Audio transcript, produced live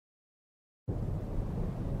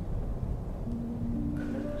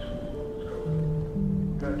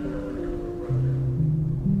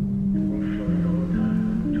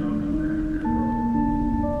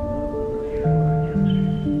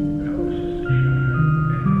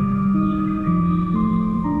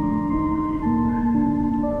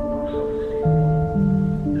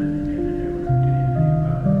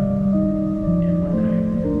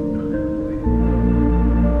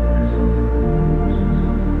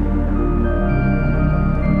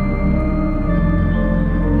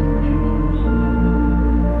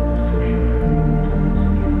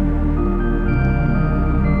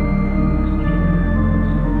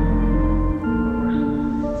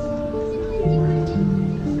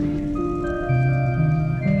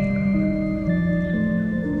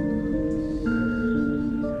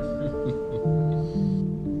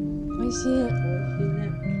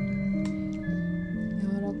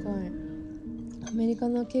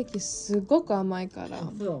ケーキすごく甘いから。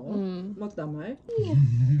そう、もっと甘い。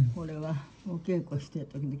これはお稽古してる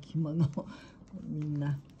時の着物をみん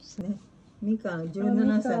なね。みかん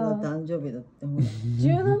17歳の誕生日だって。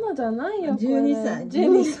17じゃないよ、これ。12歳。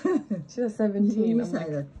12歳。She was 17. 12歳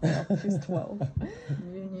だった。She's 12.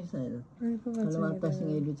 12歳だった。これ私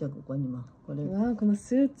がいるじゃん、ここにも。これ。わあ、この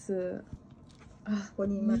スーツ。ここ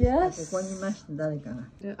にいました。ここにいました、誰かが。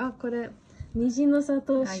あ、これ。虹の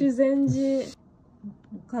里修善寺。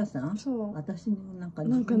お母さん？そう。私にもなんか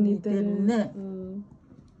似てるね。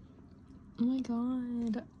Oh my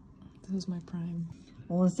god. This is my prime.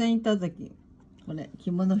 温泉行った時、これ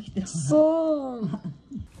着物着てる。そう。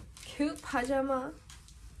Cute pajama.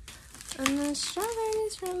 And the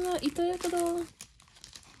strawberries from the Itoyakudo.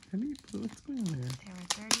 How do you put what's going on there? They were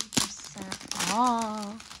 30%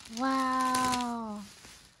 off. Wow.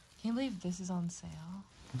 Can't believe this is on sale.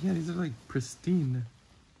 Yeah, these are like pristine.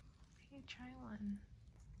 Can you try one?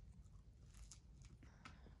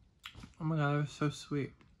 Oh my god, that was so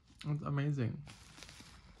sweet. That's amazing.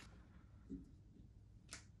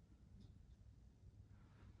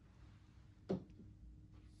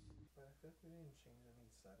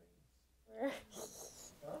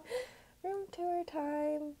 Room tour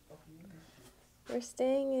time. We're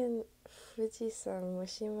staying in Fujisan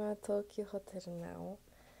Mishima Tokyo Hotel now.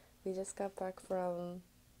 We just got back from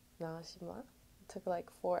Nagashima. It took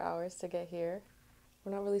like 4 hours to get here.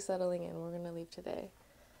 We're not really settling in. We're gonna leave today.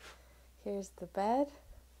 Here's the bed.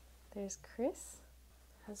 There's Chris.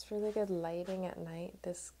 Has really good lighting at night.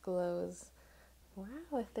 This glows.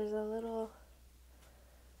 Wow, there's a little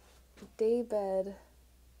day bed,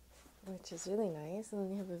 which is really nice. And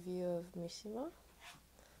then you have a view of Mishima.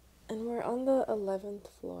 And we're on the 11th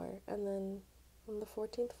floor. And then on the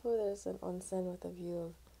 14th floor, there's an onsen with a view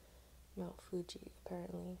of Mount Fuji,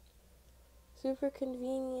 apparently. Super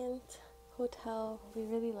convenient hotel. We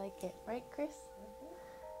really like it. Right, Chris?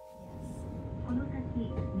 Yes.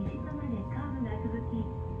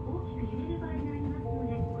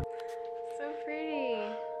 So pretty.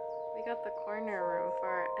 We got the corner room for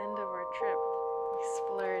our end of our trip. We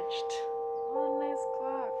splurged. Oh, nice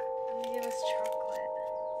clock. And they gave us chocolate.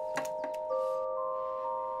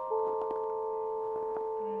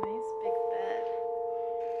 Nice big bed.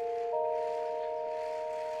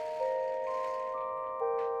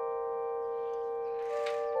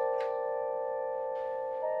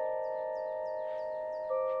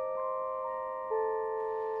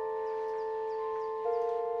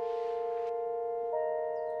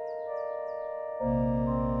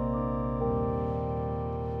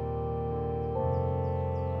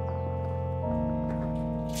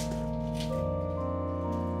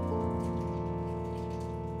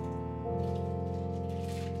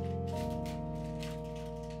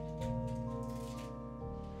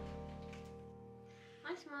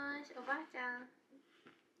 Moshi, おばあちゃん。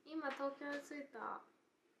今東京に着いた。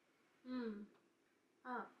うん。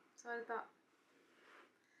あ、座れた。よ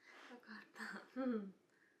かった。うん。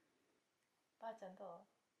ばあちゃんどう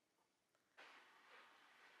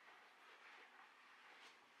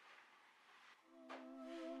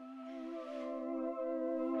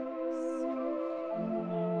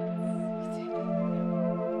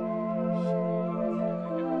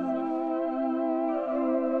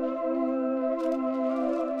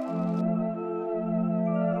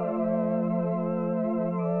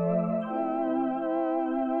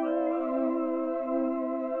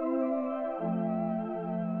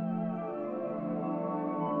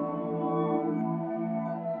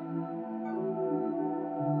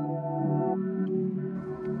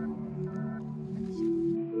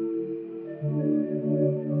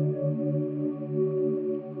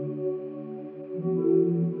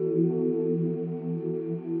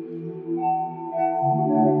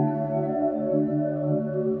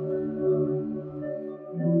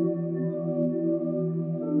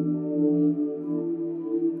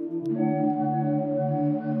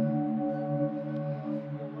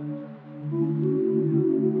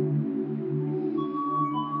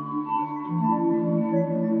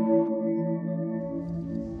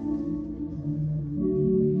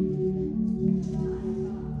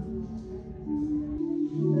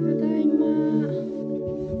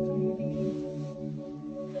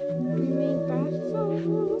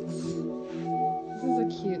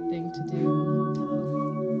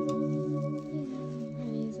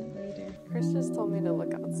？Chris just told me to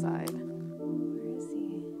look outside. Where is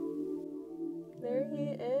he? There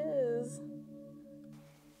he is.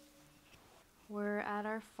 We're at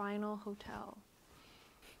our final hotel.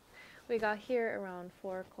 We got here around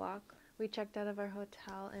 4 o'clock. We checked out of our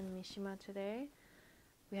hotel in Mishima today.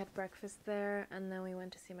 We had breakfast there and then we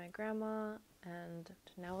went to see my grandma and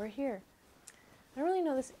now we're here. I don't really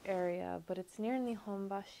know this area, but it's near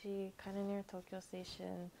Nihonbashi, kind of near Tokyo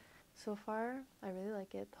Station. So far, I really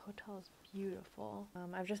like it. The hotel is beautiful.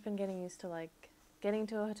 I've just been getting used to like getting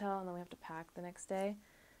to a hotel and then we have to pack the next day,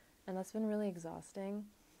 and that's been really exhausting.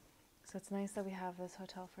 So it's nice that we have this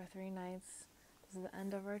hotel for 3 nights. This is the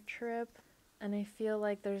end of our trip, and I feel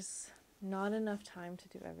like there's not enough time to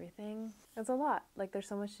do everything. It's a lot. Like, there's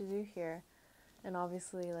so much to do here, and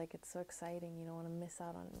obviously, like, it's so exciting. You don't want to miss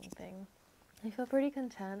out on anything. I feel pretty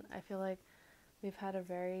content. I feel like we've had a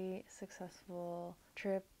very successful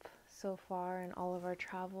trip so far in all of our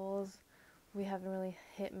travels. We haven't really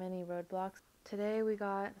hit many roadblocks. Today we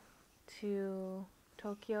got to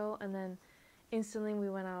Tokyo, and then instantly we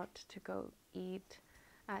went out to go eat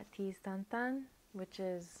at Tea's Tantan, which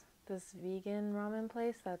is this vegan ramen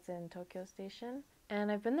place that's in Tokyo Station.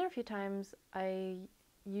 And I've been there a few times. I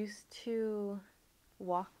used to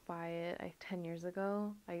walk by it 10 years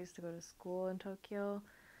ago. I used to go to school in Tokyo,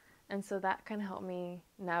 and so that kind of helped me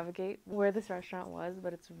navigate where this restaurant was,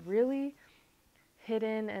 but it's really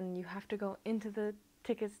hidden and you have to go into the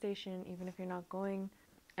ticket station even if you're not going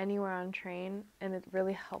anywhere on train, and it's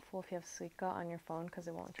really helpful if you have Suica on your phone because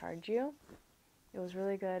it won't charge you. It was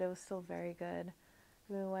really good. It was still very good.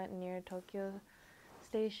 We went near Tokyo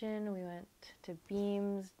Station. We went to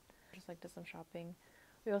Beams, just like did some shopping.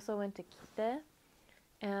 We also went to Kite,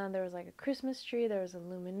 and there was like a Christmas tree, there was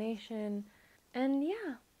illumination, and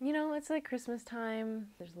yeah, you know, it's like Christmas time.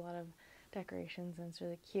 There's a lot of decorations and it's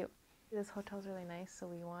really cute. This hotel's really nice, so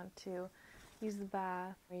we want to use the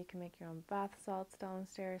bath, or you can make your own bath salts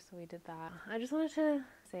downstairs, so we did that. I just wanted to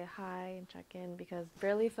say hi and check in because I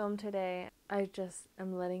barely filmed today. I just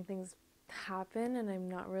am letting things happen and I'm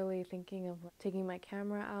not really thinking of like, taking my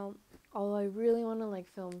camera out, although I really want to like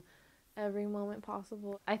film every moment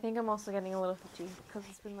possible. I think I'm also getting a little itchy because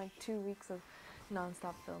it's been like 2 weeks of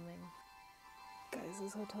non-stop filming. Guys,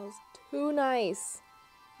 this hotel's too nice.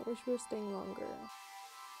 I wish we were staying longer.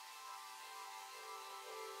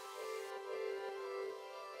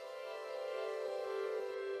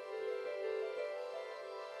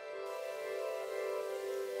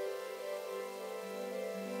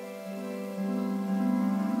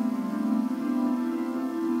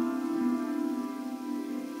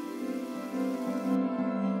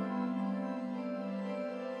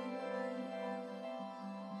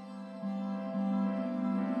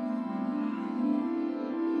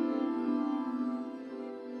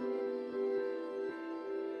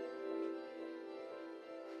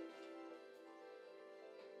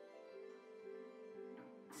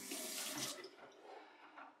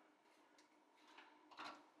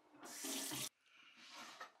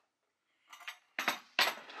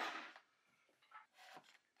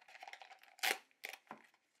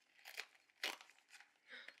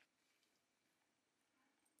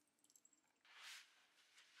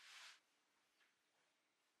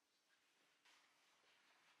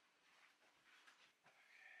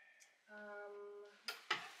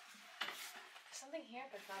 There's something here,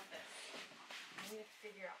 but not this. I need to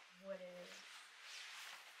figure out what it is.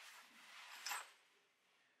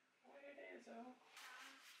 What it is, oh.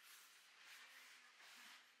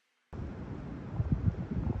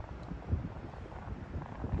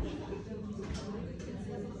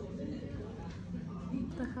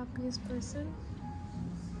 The happiest person?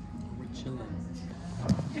 We're chilling.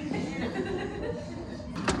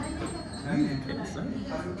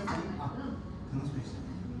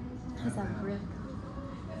 Has that brick?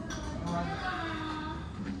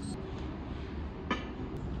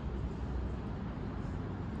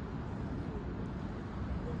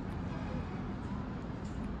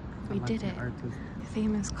 We did it.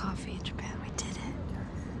 Famous coffee in Japan. We did it.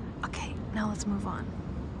 Okay, now let's move on.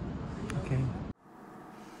 Okay.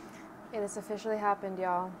 It has officially happened,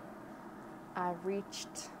 y'all. I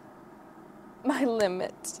reached my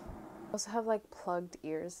limit. I also have like plugged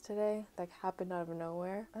ears today. Like happened out of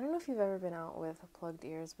nowhere. I don't know if you've ever been out with plugged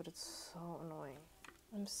ears, but it's so annoying.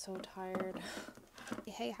 I'm so tired.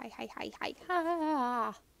 Hey, hi.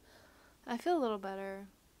 I feel a little better.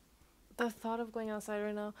 The thought of going outside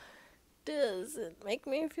right now doesn't make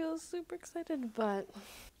me feel super excited, but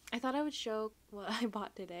I thought I would show what I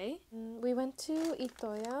bought today. We went to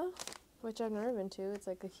Itoya, which I've never been to. It's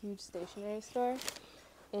like a huge stationery store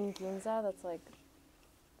in Ginza that's like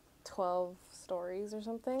 12 stories or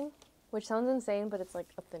something, which sounds insane, but it's like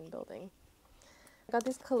a thin building. I got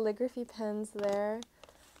these calligraphy pens there,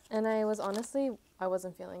 and I wasn't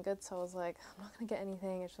feeling good, so I was like, I'm not gonna get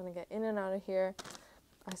anything, I just want to get in and out of here.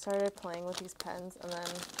 I started playing with these pens, and then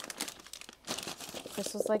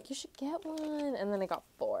Chris was like, you should get one, and then I got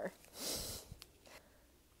 4.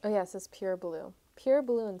 Oh yeah, it says Pure Blue. Pure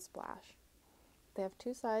Blue and Splash. They have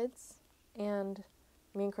two sides, and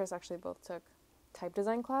me and Chris actually both took type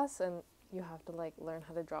design class, and you have to like learn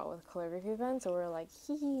how to draw with calligraphy pen, so we're like,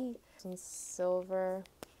 hee hee. This one's silver,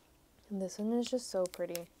 and this one is just so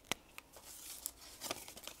pretty.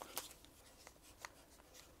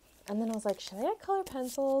 And then I was like, should I get color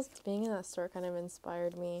pencils? Being in that store kind of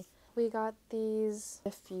inspired me. We got these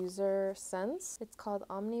diffuser scents. It's called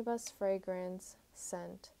Omnibus Fragrance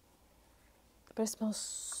Scent. But it smells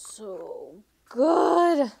so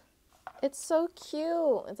good. It's so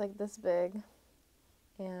cute. It's like this big.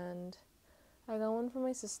 And I got one for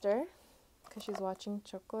my sister because she's watching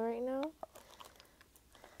Choco right now.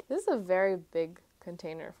 This is a very big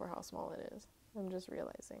container for how small it is. I'm just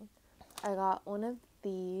realizing. I got one of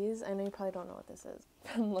these. I know you probably don't know what this is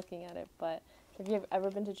from looking at it, but if you've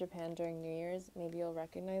ever been to Japan during New Year's, maybe you'll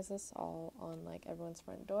recognize this all on like everyone's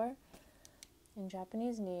front door. In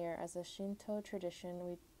Japanese New Year, as a Shinto tradition,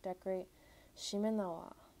 we decorate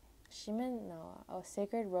shimenawa, a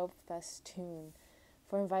sacred rope festoon,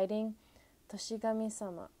 for inviting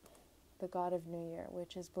Toshigami-sama, the god of New Year,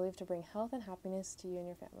 which is believed to bring health and happiness to you and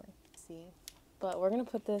your family. See, but we're gonna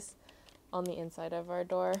put this on the inside of our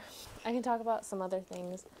door. I can talk about some other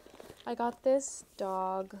things. I got this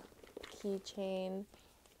dog keychain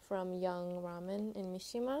from Young Ramen in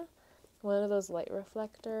Mishima, one of those light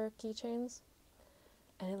reflector keychains,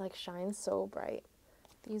 and it like shines so bright.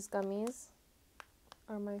 These gummies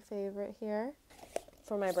are my favorite here.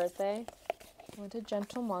 For my birthday, I went to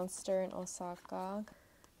Gentle Monster in Osaka.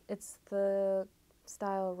 It's the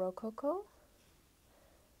style Rococo,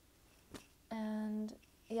 and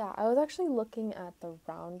yeah, I was actually looking at the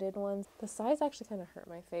rounded ones. The size actually kind of hurt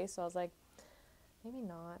my face, so I was like, maybe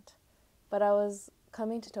not. But I was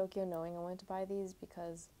coming to Tokyo knowing I wanted to buy these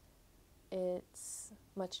because it's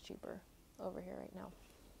much cheaper over here right now.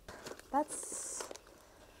 That's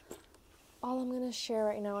all I'm going to share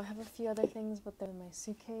right now. I have a few other things, but they're in my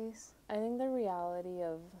suitcase. I think the reality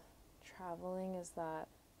of traveling is that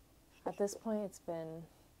at this point it's been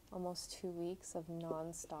almost 2 weeks of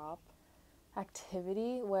non-stop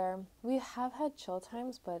activity where we have had chill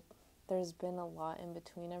times, but there's been a lot in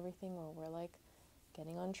between everything where we're like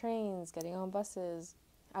getting on trains, getting on buses.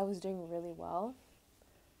 I was doing really well.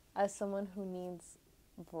 As someone who needs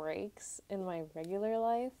breaks in my regular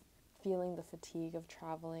life, feeling the fatigue of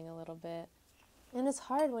traveling a little bit. And it's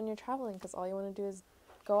hard when you're traveling because all you want to do is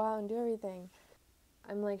go out and do everything.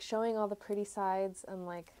 I'm like showing all the pretty sides and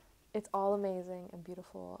like it's all amazing and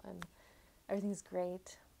beautiful and everything's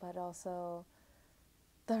great, but also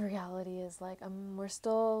the reality is like we're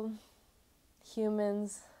still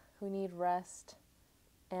humans who need rest,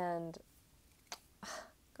 and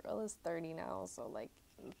girl is 30 now, so like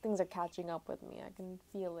things are catching up with me. I can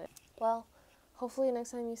feel it. Well, hopefully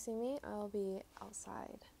next time you see me, I'll be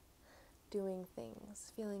outside doing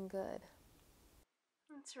things, feeling good.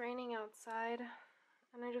 It's raining outside,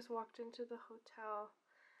 and I just walked into the hotel,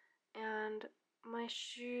 and my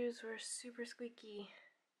shoes were super squeaky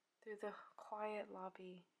through the quiet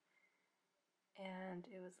lobby, and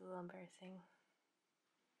it was a little embarrassing.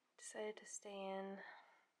 Decided to stay in.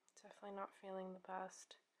 Definitely not feeling the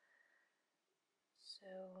best. So,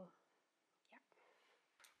 yeah.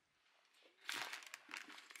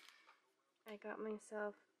 I got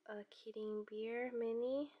myself a Kidding Beer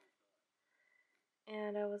mini,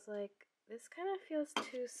 and I was like, this kind of feels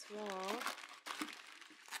too small,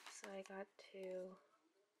 so I got two.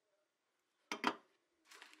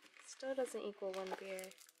 Still doesn't equal one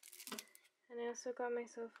beer. And I also got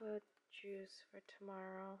myself a juice for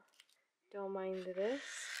tomorrow. Don't mind this.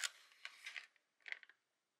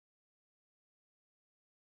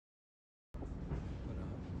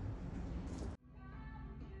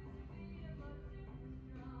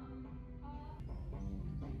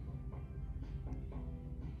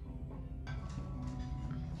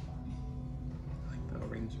 Like the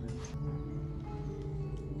arrangement.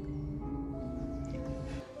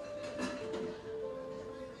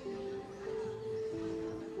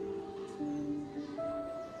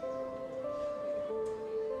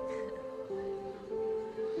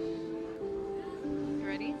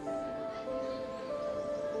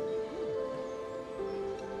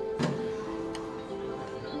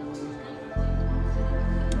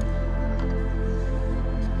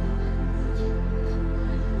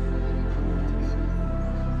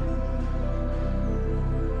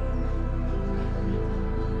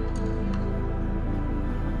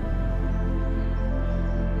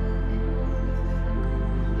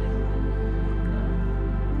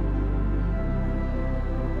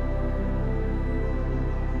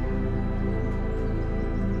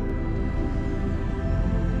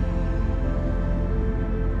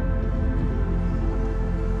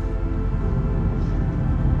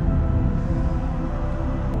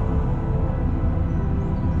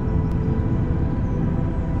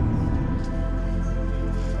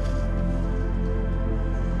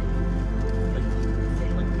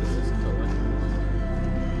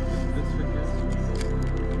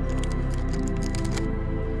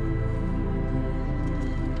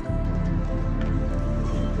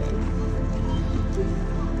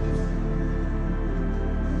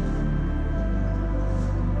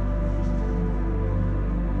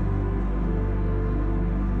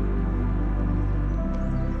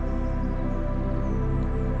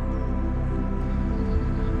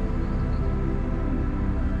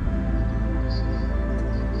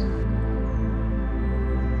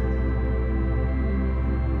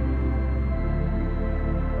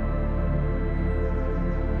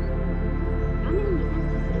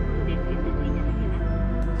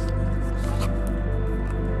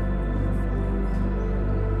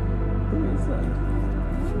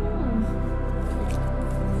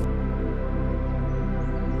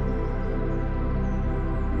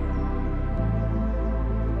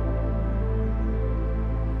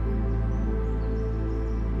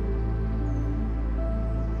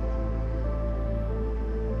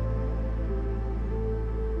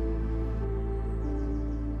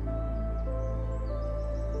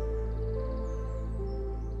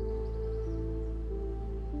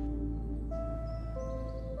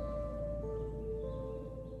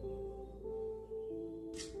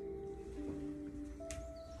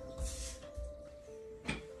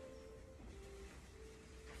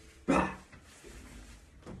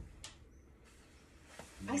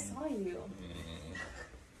 you.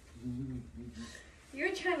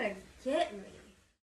 You're trying to get me.